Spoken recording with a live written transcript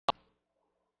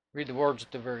read the words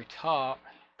at the very top.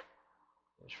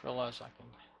 Just realize I can.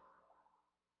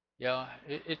 Yeah,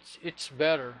 it's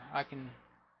better. I can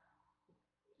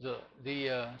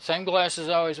the same glasses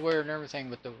I always wear and everything,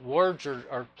 but the words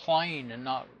are plain and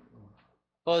not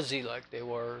fuzzy like they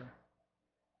were.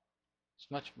 It's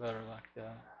much better like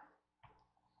that.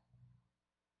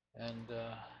 And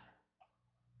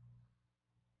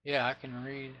yeah, I can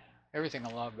read everything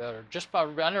a lot better. Just by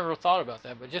I never thought about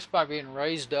that, but just by being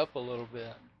raised up a little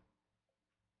bit,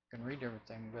 I can read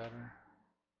everything better.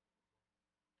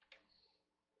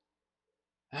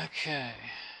 Okay.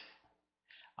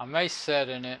 I may set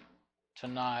in it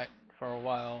tonight for a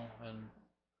while, and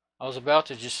I was about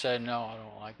to just say no, I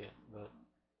don't like it, but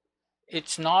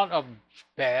it's not a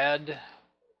bad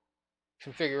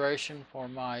configuration for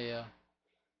my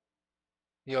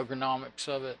the ergonomics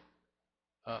of it.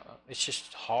 It's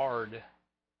just hard,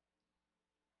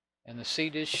 and the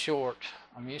seat is short.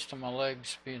 I'm used to my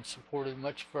legs being supported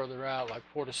much further out, like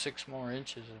 4 to 6 more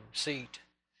inches of seat,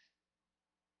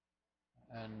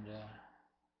 and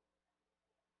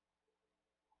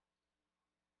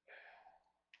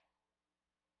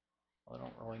I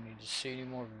don't really need to see any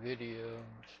more videos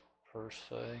per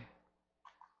se.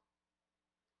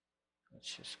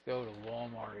 Let's just go to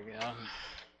Walmart again.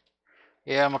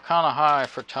 Yeah, I'm kind of high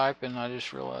for typing. I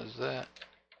just realized that.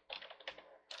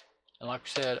 And like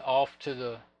I said, off to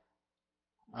the...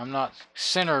 I'm not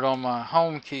centered on my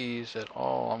home keys at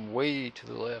all. I'm way to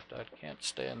the left. I can't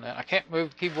stand that. I can't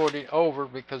move the keyboard over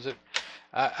because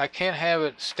I can't have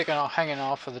it sticking out, hanging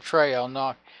off of the tray.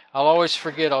 I'll always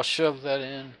forget. I'll shove that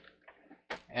in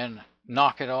and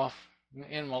knock it off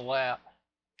in my lap.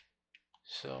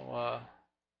 So I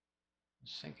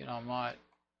was thinking I might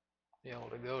be able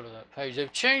to go to that page.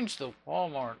 They've changed the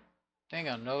Walmart thing.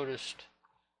 I noticed,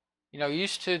 you know,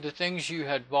 used to the things you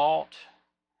had bought,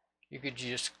 you could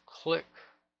just click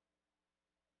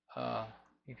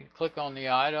you could click on the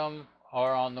item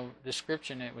or on the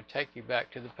description, and it would take you back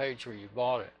to the page where you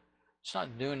bought it. It's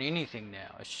not doing anything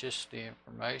now. It's just the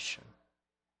information.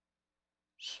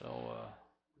 So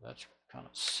that's kind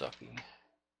of sucky.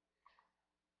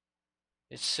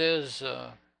 It says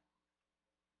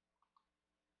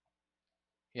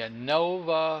yeah,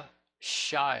 Nova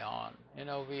Shion,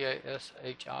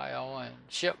 Novashion,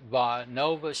 shipped by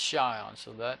Nova Shion,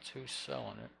 so that's who's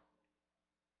selling it.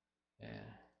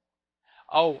 Yeah.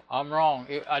 Oh, I'm wrong.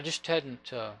 I just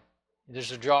hadn't.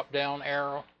 There's a drop-down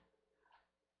arrow,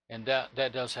 and that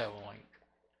does have a link.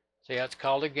 See, that's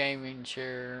called a gaming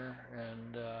chair,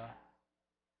 and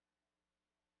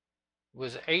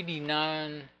was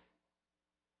 89.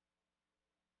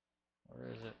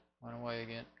 Where is it? Went away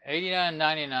again.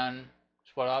 89.99 is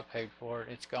what I paid for it.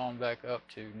 It's gone back up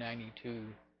to 92.99.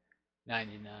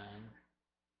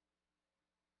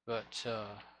 But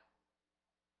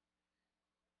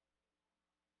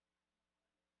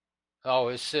oh,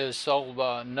 it says sold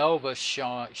by Nova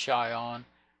Shion.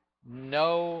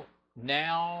 No,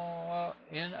 now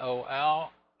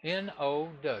Nowornever.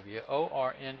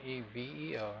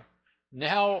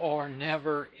 Now or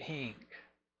never Inc.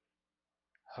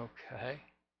 Okay.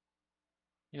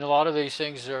 You know, a lot of these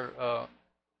things are,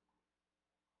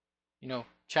 you know,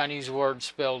 Chinese words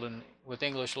spelled with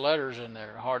English letters in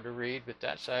there, hard to read, but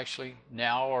that's actually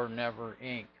now or never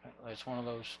Inc. It's one of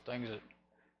those things that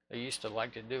they used to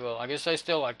like to do. I guess they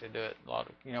still like to do it. A lot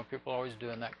of, you know, people are always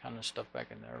doing that kind of stuff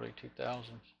back in the early 2000s.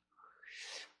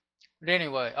 But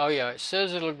anyway, oh yeah, it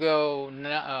says it'll go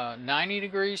 90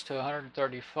 degrees to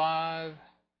 135.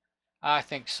 I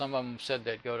think some of them said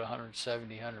they'd go to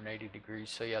 170, 180 degrees.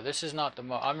 So yeah, this is not the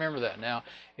most, I remember that now.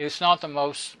 It's not the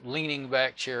most leaning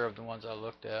back chair of the ones I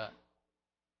looked at.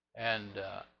 And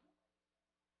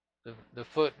the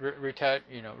foot,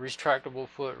 you know, retractable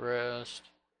footrest,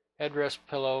 headrest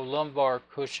pillow, lumbar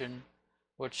cushion,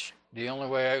 which the only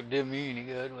way it did me any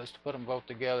good was to put them both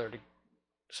together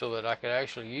so that I could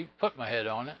actually put my head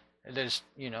on it. And just,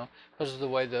 you know, because of the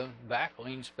way the back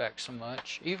leans back so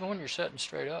much, even when you're sitting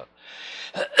straight up.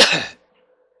 But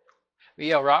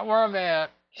yeah, right where I'm at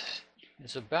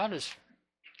is about as,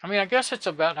 I mean, I guess it's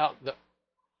about how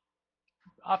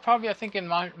I think in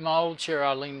my old chair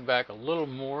I leaned back a little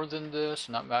more than this,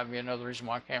 and that might be another reason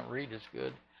why I can't read as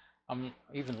good. I'm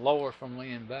even lower from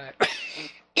leaning back.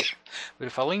 But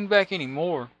if I lean back any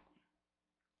more,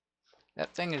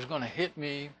 that thing is going to hit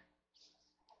me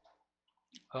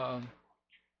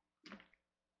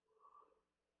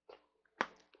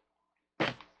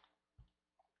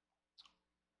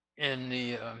in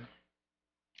the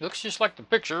looks just like the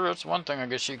picture. That's one thing I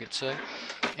guess you could say.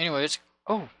 Anyway, it's,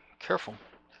 oh, careful.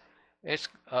 It's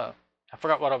I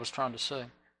forgot what I was trying to say.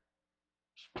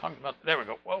 Talking about, there we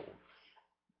go. Whoa,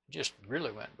 just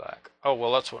really went back. Oh,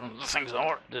 well, that's one of the things I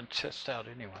wanted to test out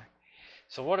anyway.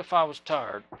 So what if I was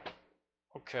tired?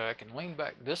 Okay, I can lean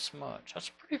back this much. That's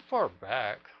pretty far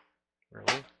back,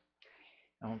 really.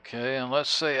 Okay, and let's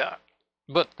say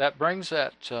but that brings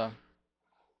that,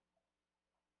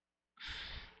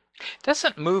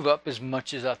 doesn't move up as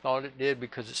much as I thought it did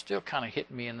because it's still kind of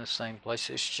hitting me in the same place.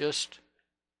 It's just,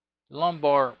 the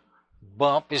lumbar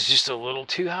bump is just a little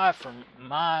too high for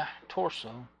my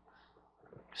torso.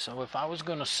 So if I was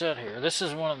going to sit here, this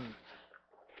is one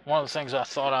of the things I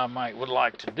thought I would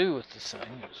like to do with this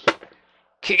thing is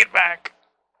kick it back.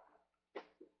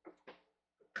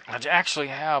 I actually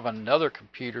have another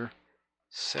computer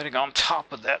sitting on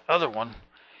top of that other one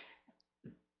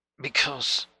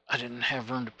because I didn't have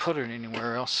room to put it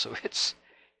anywhere else, so it's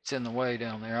in the way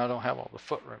down there. I don't have all the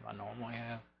foot room I normally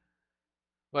have.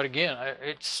 But again,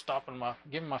 it's stopping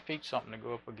giving my feet something to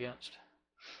go up against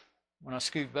when I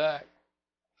scoot back.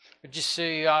 But you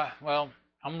see, well,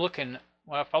 I'm looking,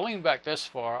 well, if I lean back this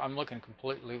far, I'm looking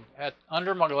completely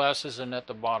under my glasses and at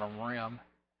the bottom rim.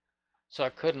 So I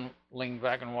couldn't lean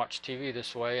back and watch TV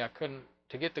this way. I couldn't,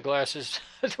 to get the glasses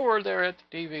to where they're at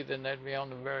the TV, then they'd be on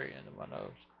the very end of my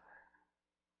nose.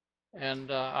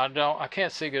 And I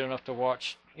can't see good enough to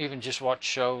watch, even just watch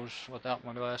shows without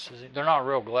my glasses. They're not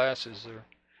real glasses, they're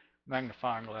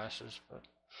magnifying glasses, but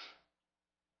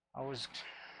I was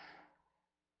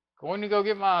going to go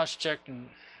get my eyes checked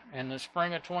in the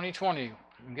spring of 2020,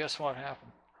 and guess what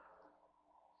happened?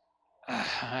 I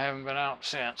haven't been out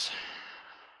since.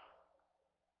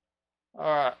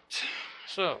 Alright,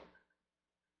 so,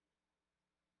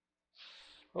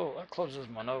 oh, that closes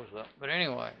my nose up, but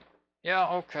anyway, yeah,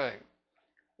 okay.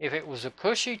 If it was a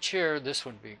cushy chair, this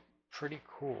would be pretty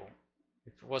cool.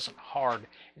 If it wasn't hard.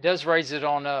 It does raise it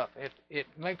on up. It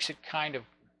makes it kind of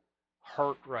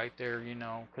hurt right there, you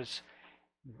know, because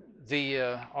the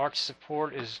arch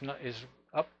support is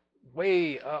up,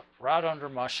 way up, right under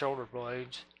my shoulder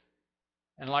blades.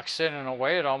 And like I said, in a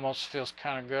way, it almost feels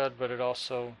kind of good, but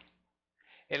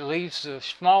it leaves the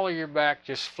small of your back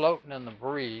just floating in the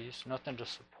breeze, nothing to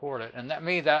support it. And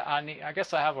I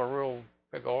guess I have a real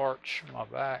big arch in my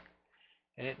back,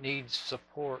 and it needs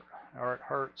support, or it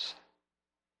hurts.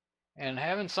 And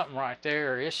having something right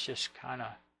there, it's just kind of,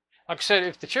 like I said,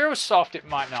 if the chair was soft, it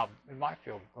might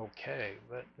feel okay,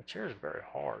 but the chair is very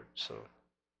hard, so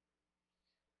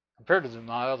compared to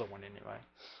my other one anyway.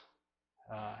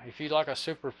 If you like a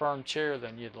super firm chair,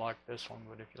 then you'd like this one,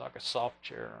 but if you like a soft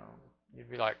chair, you'd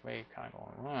be like me, kind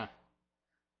of going,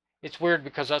 It's weird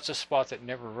because that's a spot that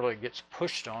never really gets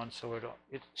pushed on, so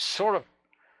it's sort of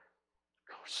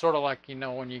like, you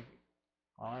know, when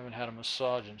I haven't had a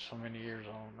massage in so many years,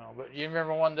 I don't know. But you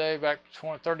remember one day back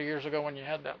 30 years ago when you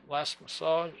had that last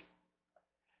massage?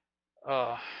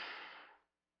 Yeah,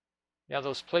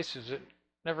 those places that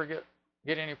never get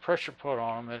any pressure put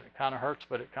on them, it kind of hurts,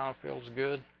 but it kind of feels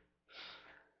good.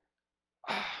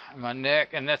 My neck,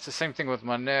 and that's the same thing with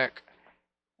my neck.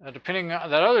 Depending on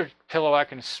that other pillow, I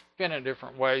can spin it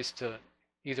different ways to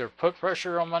either put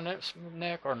pressure on my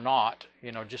neck or not,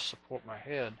 you know, just support my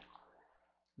head.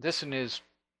 This one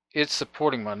it's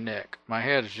supporting my neck. My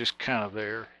head is just kind of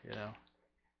there, you know.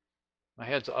 My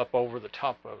head's up over the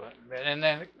top of it. And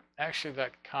then actually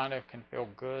that kind of can feel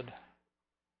good.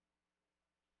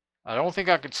 I don't think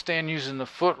I could stand using the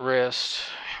footrest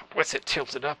with it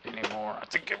tilted up anymore. I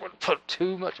think it would put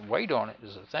too much weight on it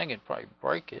is the thing. It'd probably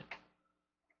break it.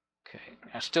 Okay,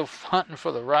 I'm still hunting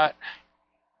for the right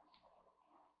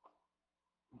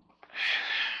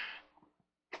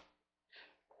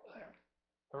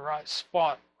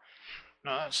spot.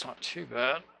 No, that's not too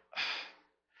bad.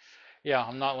 Yeah,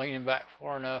 I'm not leaning back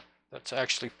far enough. That's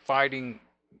actually fighting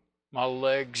my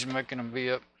legs, making them be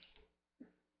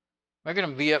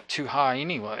up too high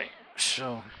anyway.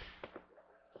 So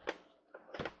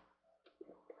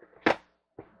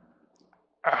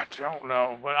I don't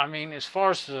know, but I mean, as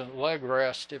far as the leg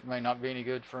rest, it may not be any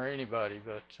good for anybody,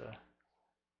 but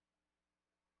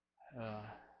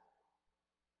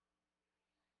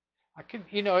I could,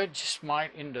 you know, it just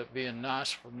might end up being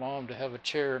nice for Mom to have a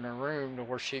chair in her room to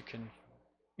where she can,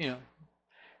 you know,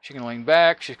 she can lean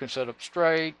back, she can sit up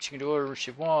straight, she can do whatever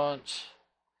she wants.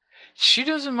 She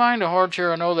doesn't mind a hard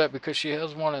chair, I know that, because she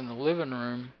has one in the living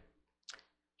room.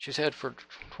 She's had for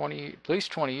at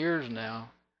least 20 years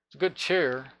now. It's a good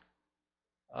chair.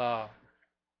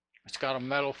 It's got a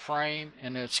metal frame,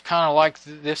 and it's kind of like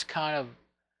this kind of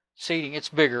seating. It's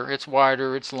bigger, it's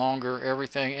wider, it's longer,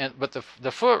 everything. But the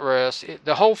footrest,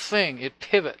 the whole thing, it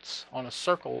pivots on a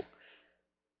circle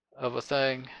of a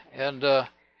thing. And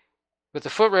but the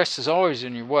footrest is always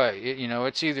in your way. You know,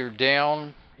 it's either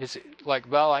down Is it like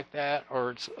about like that,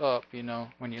 or it's up? You know,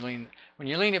 when you lean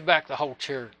it back, the whole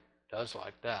chair does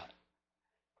like that.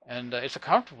 And it's a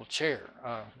comfortable chair.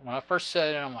 When I first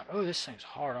sat in, I'm like, oh, this thing's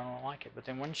hard. I don't like it. But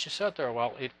then when you sit there a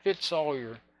while, it fits all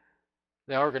the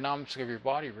ergonomics of your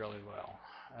body really well.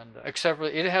 And except for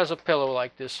it has a pillow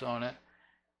like this on it,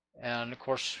 and of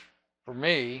course, for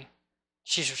me,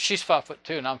 she's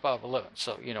 5'2" and I'm 5'11",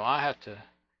 so you know I have to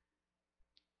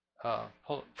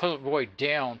pull it way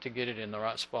down to get it in the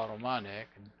right spot on my neck,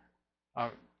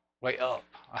 and way up.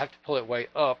 I have to pull it way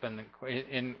up, and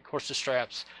of course the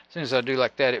straps. As soon as I do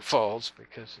like that, it falls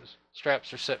because the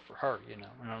straps are set for her, you know,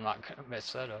 and I'm not gonna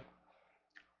mess that up.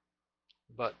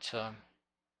 But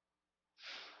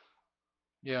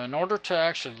yeah, in order to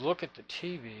actually look at the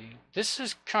TV, this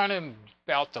is kind of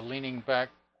about the leaning back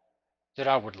that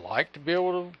I would like to be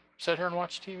able to sit here and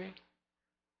watch TV. I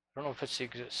don't know if it's the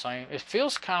exact same. It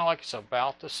feels kind of like it's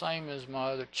about the same as my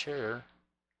other chair.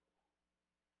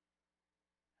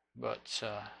 But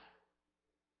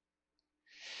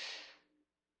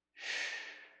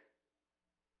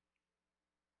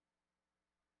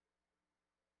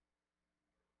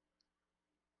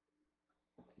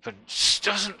it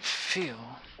doesn't feel.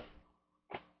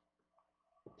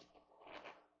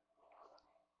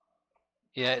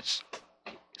 Yeah, it's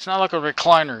not like a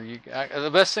recliner.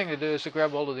 The best thing to do is to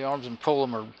grab hold of the arms and pull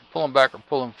them, or pull them back, or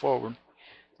pull them forward.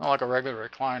 It's not like a regular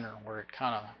recliner where it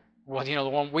kind of, well, you know, the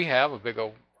one we have, a big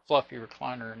old fluffy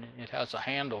recliner, and it has a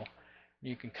handle.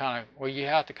 You can kind of, well, you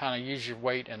have to kind of use your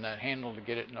weight and that handle to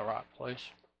get it in the right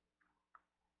place.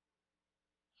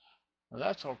 Well,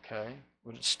 that's okay,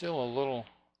 but it's still a little,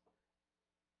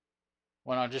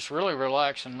 when I just really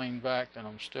relax and lean back, then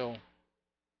I'm still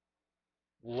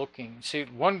looking. See,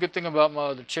 one good thing about my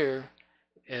other chair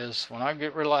is when I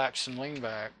get relaxed and lean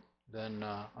back, then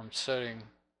I'm sitting,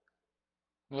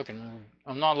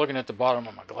 I'm not looking at the bottom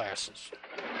of my glasses.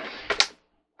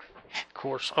 Of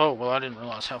course, oh, well, I didn't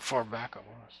realize how far back I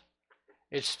was.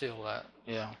 It's still that,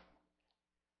 yeah.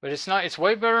 But it's not, it's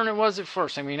way better than it was at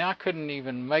first. I mean, I couldn't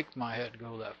even make my head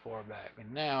go that far back.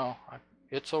 And now,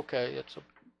 it's okay. It's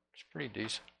pretty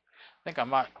decent. I think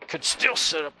I could still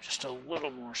sit up just a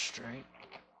little more straight.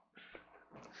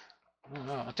 I don't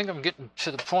know. I think I'm getting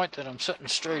to the point that I'm sitting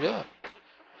straight up.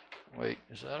 Wait,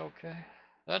 is that okay?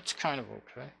 That's kind of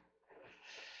okay.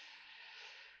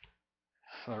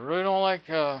 I really don't like,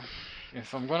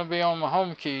 if I'm going to be on my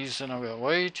home keys, then I've got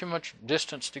way too much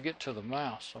distance to get to the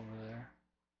mouse over there.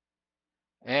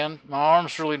 And my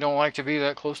arms really don't like to be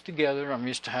that close together. I'm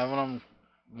used to having them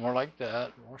more like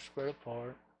that, more spread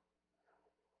apart.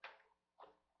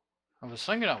 I was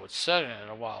thinking I would set it in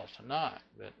a while tonight,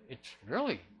 but it's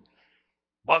really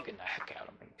bugging the heck out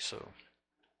of me. So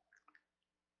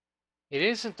it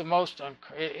isn't the most,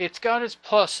 it's got its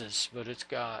pluses, but it's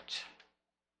got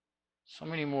so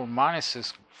many more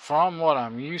minuses from what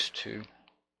I'm used to.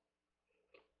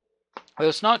 Well,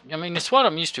 it's not, I mean, it's what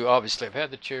I'm used to, obviously. I've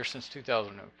had the chair since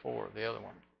 2004, the other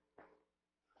one.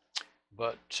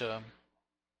 But,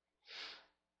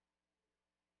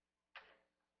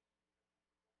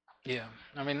 yeah,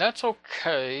 I mean, that's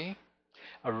okay.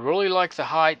 I really like the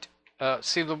height.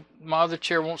 See, my other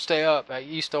chair won't stay up. I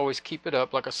used to always keep it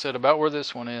up, like I said, about where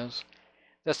this one is.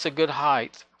 That's a good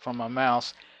height for my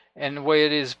mouse. And the way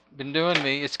it has been doing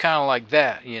me, it's kind of like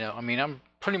that, you know. I mean, I'm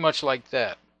pretty much like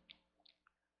that.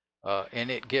 And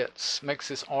it makes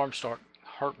this arm start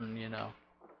hurting, you know.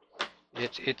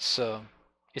 It's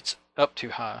up too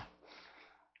high.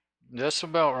 That's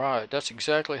about right. That's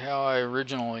exactly how I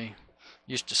originally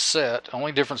used to sit.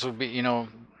 Only difference would be, you know,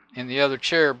 in the other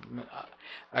chair,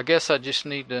 I guess I just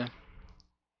need to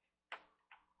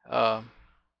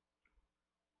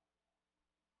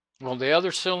well, the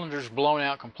other cylinder's blown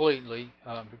out completely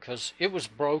because it was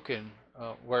broken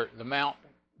where the mount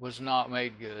was not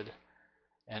made good,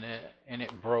 and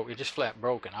it broke. It just flat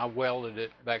broken. I welded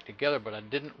it back together, but I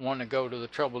didn't want to go to the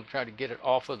trouble to try to get it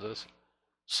off of the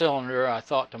cylinder. I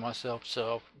thought to myself,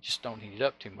 so just don't heat it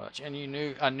up too much. And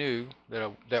I knew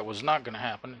that that was not going to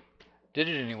happen. Did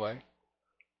it anyway,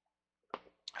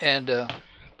 and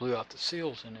blew out the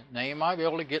seals in it. Now you might be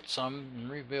able to get some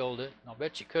and rebuild it. I'll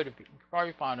bet you could. You could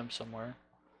probably find them somewhere.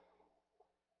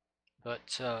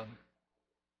 But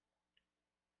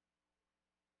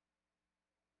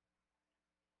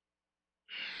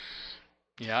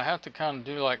yeah, I have to kind of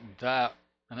do like that,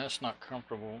 and that's not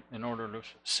comfortable in order to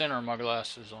center my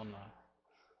glasses on the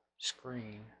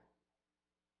screen.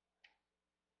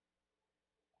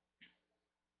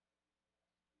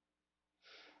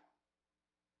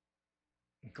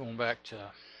 Going back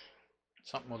to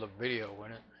something with a video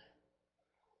in it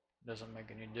doesn't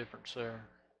make any difference there.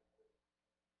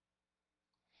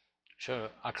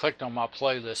 I clicked on my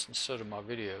playlist instead of my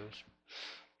videos.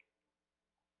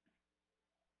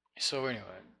 So anyway,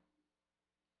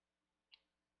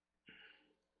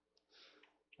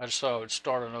 I just thought I would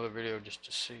start another video just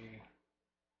to see.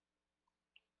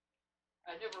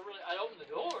 I opened the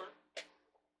door.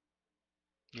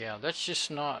 Yeah, that's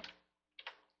just not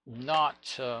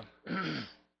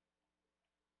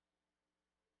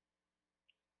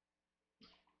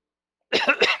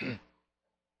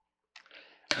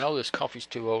I know this coffee's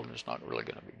too old and it's not really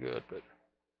going to be good, but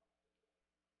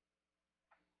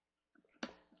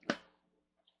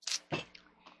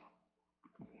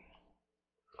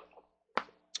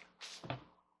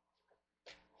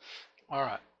all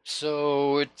right.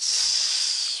 So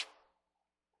it's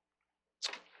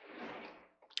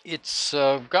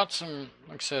got some,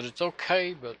 like I said, it's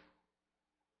okay, but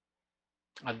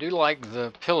I do like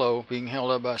the pillow being held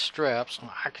up by straps.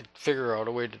 I could figure out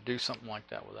a way to do something like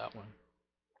that with that one.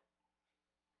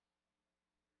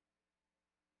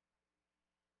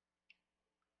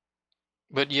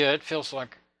 But yeah, it feels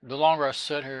like the longer I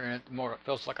sit here in it, the more it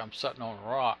feels like I'm sitting on a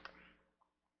rock.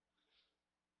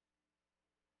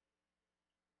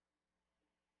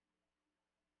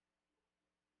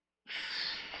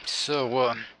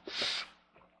 So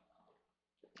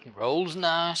it rolls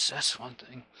nice. That's one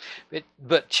thing.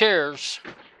 But chairs.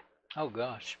 Oh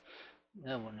gosh,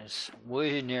 that one is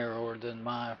way narrower than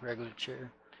my regular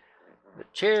chair.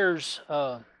 But chairs.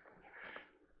 What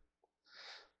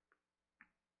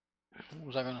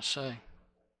was I gonna say?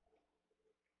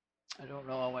 I don't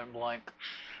know. I went blank.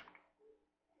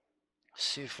 Let's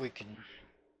see if we can.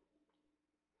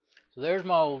 So there's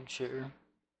my old chair.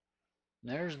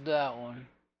 There's that one.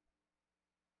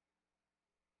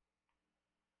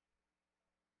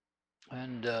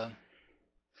 And now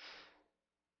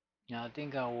I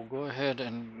think I will go ahead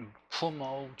and pull my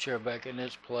old chair back in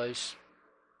its place.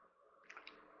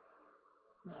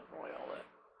 Not really all that.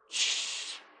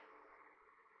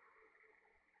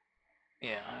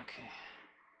 Yeah, okay.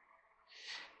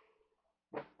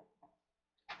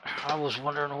 I was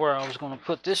wondering where I was going to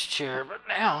put this chair, but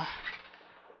now I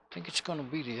think it's going to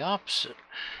be the opposite.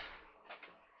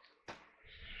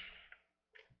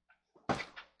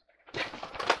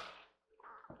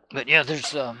 But yeah,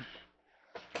 there's a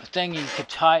thing you could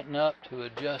tighten up to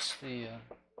adjust the,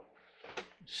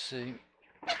 let's see.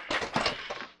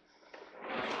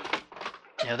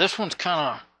 Yeah, this one's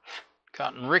kind of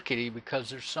gotten rickety because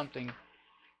there's something,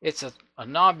 it's a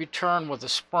knob you turn with a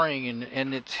spring,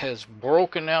 and it has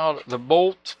broken out, the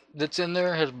bolt that's in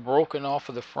there has broken off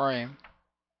of the frame.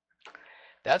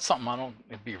 That's something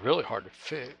it'd be really hard to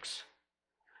fix.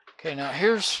 Okay, now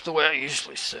here's the way I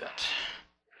usually sit.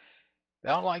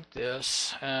 About like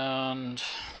this, and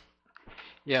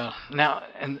yeah, now,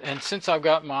 and since I've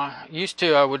got there's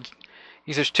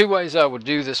two ways I would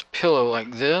do this pillow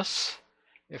like this.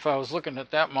 If I was looking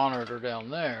at that monitor down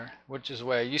there, which is the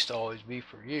way I used to always be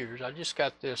for years, I just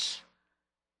got this,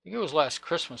 I think it was last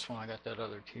Christmas when I got that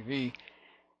other TV,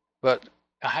 but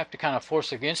I have to kind of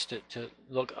force against it to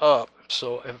look up.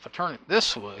 So if I turn it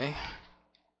this way,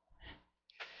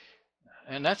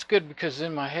 and that's good because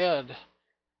in my head,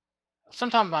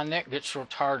 sometimes my neck gets real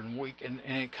tired and weak, and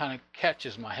it kind of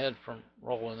catches my head from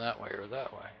rolling that way or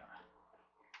that way.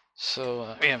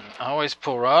 So yeah, I always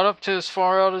pull right up to as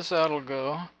far out as that'll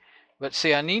go. But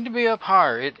see, I need to be up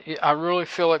higher. I really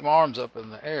feel like my arm's up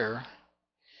in the air.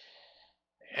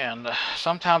 And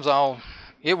sometimes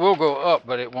it will go up,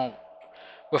 but it won't.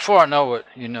 Before I know it,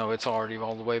 it's already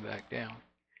all the way back down.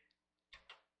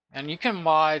 And you can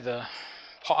buy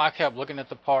I kept looking at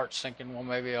the parts thinking, well,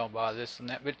 maybe I'll buy this and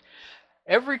that. But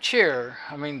every chair,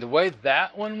 I mean, the way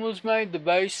that one was made, the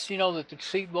base, that the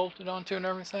seat bolted onto and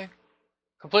everything,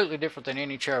 completely different than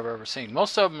any chair I've ever seen.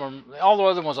 Most of them all the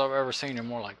other ones I've ever seen are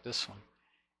more like this one.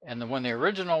 And when the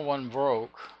original one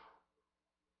broke,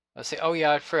 let's see, oh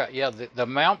yeah, I forgot. Yeah, the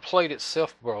mount plate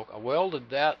itself broke. I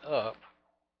welded that up.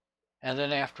 And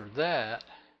then after that,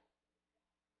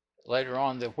 later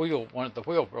on, the wheel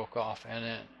broke off.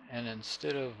 And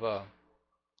instead of,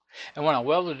 and when I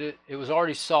welded it, it was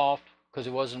already soft because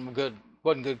it wasn't good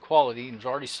quality. It was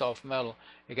already soft metal.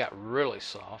 It got really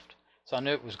soft. So I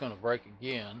knew it was going to break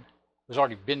again. It was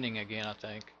already bending again, I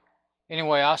think.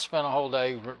 Anyway, I spent a whole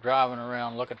day driving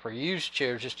around looking for used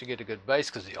chairs just to get a good base,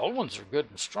 because the old ones are good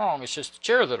and strong. It's just the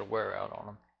chair that'll wear out on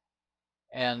them.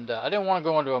 And I didn't want to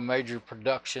go into a major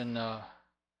production of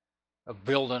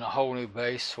building a whole new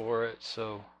base for it.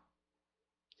 So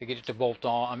to get it to bolt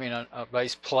on, I mean a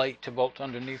base plate to bolt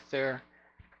underneath there.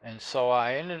 And so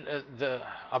I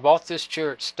bought this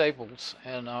chair at Staples,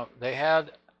 and they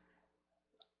had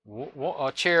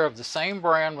a chair of the same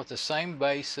brand with the same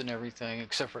base and everything,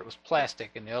 except for it was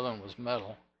plastic and the other one was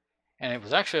metal. And it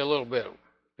was actually a little bit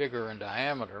bigger in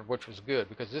diameter, which was good,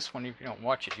 because this one, if you don't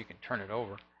watch it, you can turn it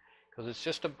over, because it's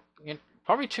just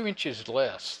probably 2 inches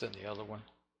less than the other one.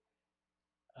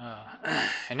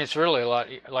 And it's really a lot,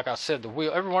 like I said,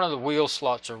 every one of the wheel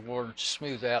slots are worn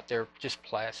smooth out. They're just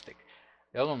plastic.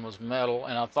 The other one was metal,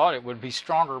 and I thought it would be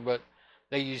stronger, but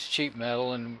they used cheap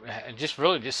metal and just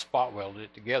spot welded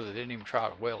it together. They didn't even try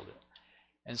to weld it.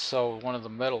 And so one of the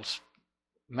metal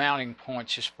mounting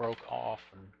points just broke off,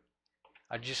 and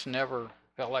I just never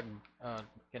felt like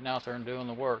getting out there and doing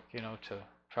the work, to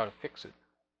try to fix it.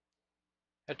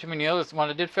 Had too many others. When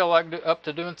I did feel like up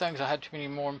to doing things, I had too many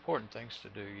more important things to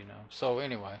do, So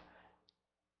anyway,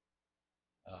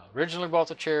 originally bought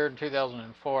the chair in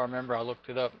 2004. I remember I looked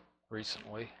it up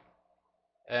recently,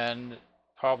 and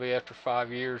probably after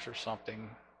 5 years or something,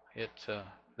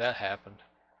 that happened.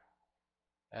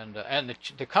 And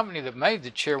the company that made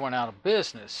the chair went out of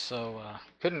business, so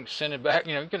couldn't send it back.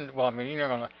 You couldn't. Well, I mean, you're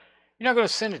not gonna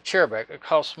send a chair back. It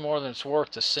costs more than it's worth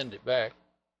to send it back.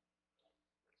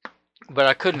 But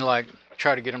I couldn't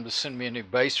try to get them to send me a new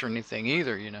base or anything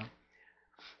either,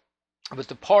 But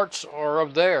the parts are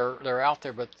they're out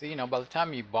there. But by the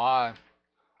time you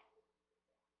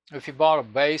if you bought a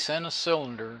base and a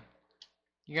cylinder,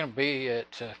 you're gonna be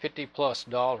at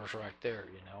 $50+ right there,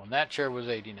 And that chair was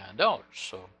 $89.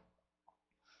 So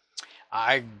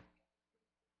I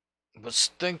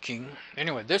was thinking,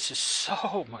 anyway, this is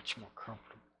so much more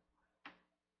comfortable.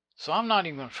 So I'm not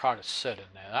even gonna try to sit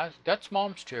in that. That's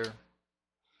Mom's chair.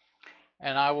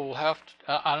 And I will have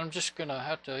to, I'm just going to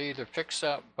have to either fix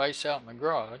that base out in the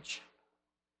garage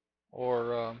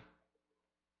or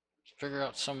figure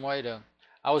out some way to,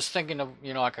 I was thinking of,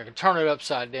 like I could turn it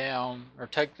upside down or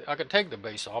I could take the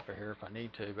base off of here if I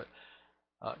need to,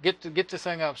 but get the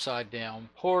thing upside down,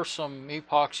 pour some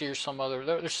epoxy or some other,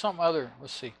 there's some other,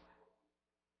 let's see,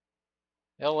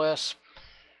 LS,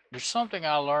 there's something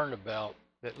I learned about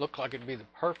that looked like it'd be the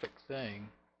perfect thing.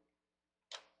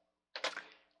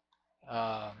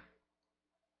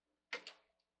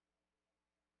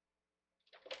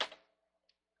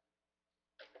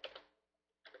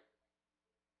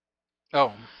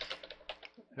 Oh,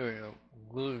 here we go.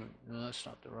 Glue. No, that's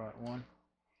not the right one.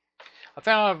 I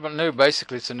found out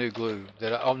basically it's a new glue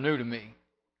that new to me.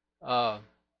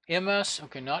 MS,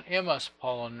 okay, not MS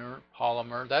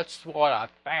polymer. That's what I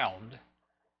found,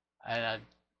 and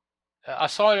I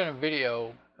saw it in a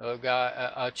video.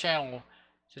 A channel.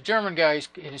 It's a German guy.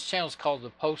 His channel is called the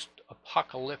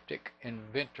Post-Apocalyptic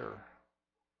Inventor,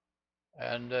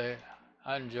 and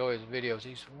I enjoy his videos.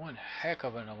 He's one heck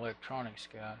of an electronics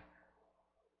guy.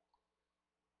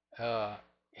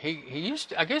 He used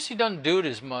to, I guess he doesn't do it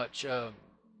as much,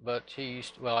 but he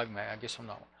used to, well, I guess I'm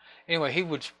not. Anyway, he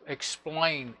would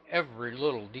explain every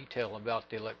little detail about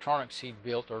the electronics he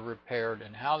built or repaired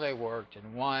and how they worked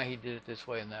and why he did it this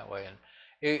way and that way. And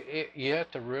you have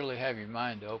to really have your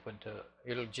mind open to it.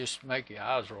 It'll just make your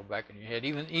eyes roll back in your head,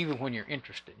 even when you're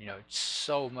interested. It's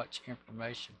so much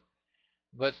information.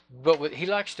 But he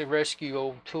likes to rescue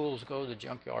old tools, go to the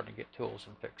junkyard and get tools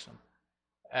and fix them.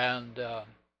 And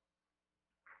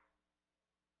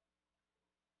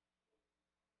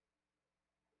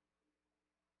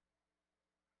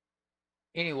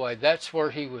anyway, that's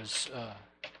where he was.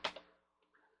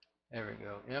 There we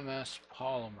go. MS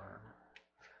polymer.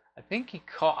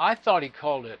 I thought he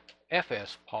called it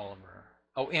FS polymer.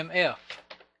 Oh, MF.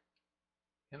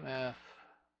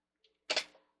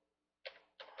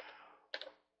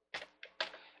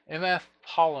 MF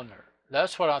polymer.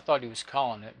 That's what I thought he was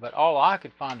calling it, but all I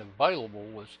could find available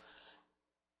was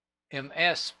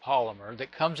MS polymer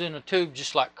that comes in a tube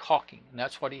just like caulking, and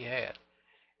that's what he had.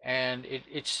 And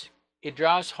it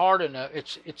dries hard enough.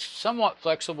 It's somewhat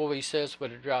flexible, he says,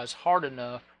 but it dries hard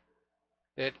enough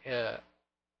that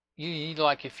you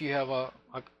like if you have a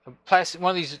plastic,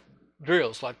 one of these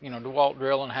drills, like DeWalt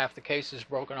drill, and half the case is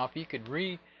broken off, you could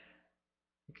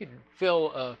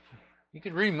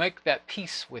remake that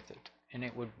piece with it, and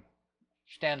it would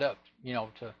stand up,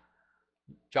 to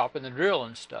drop in the drill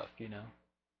and stuff,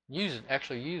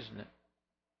 actually using it.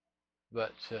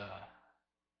 But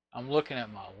I'm looking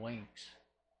at my links.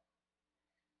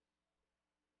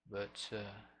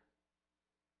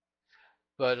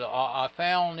 But I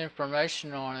found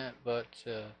information on it, but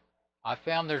I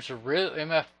found there's a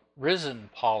MF resin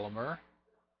polymer.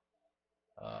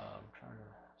 I'm trying to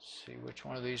see which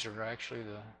one of these are actually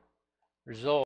the result.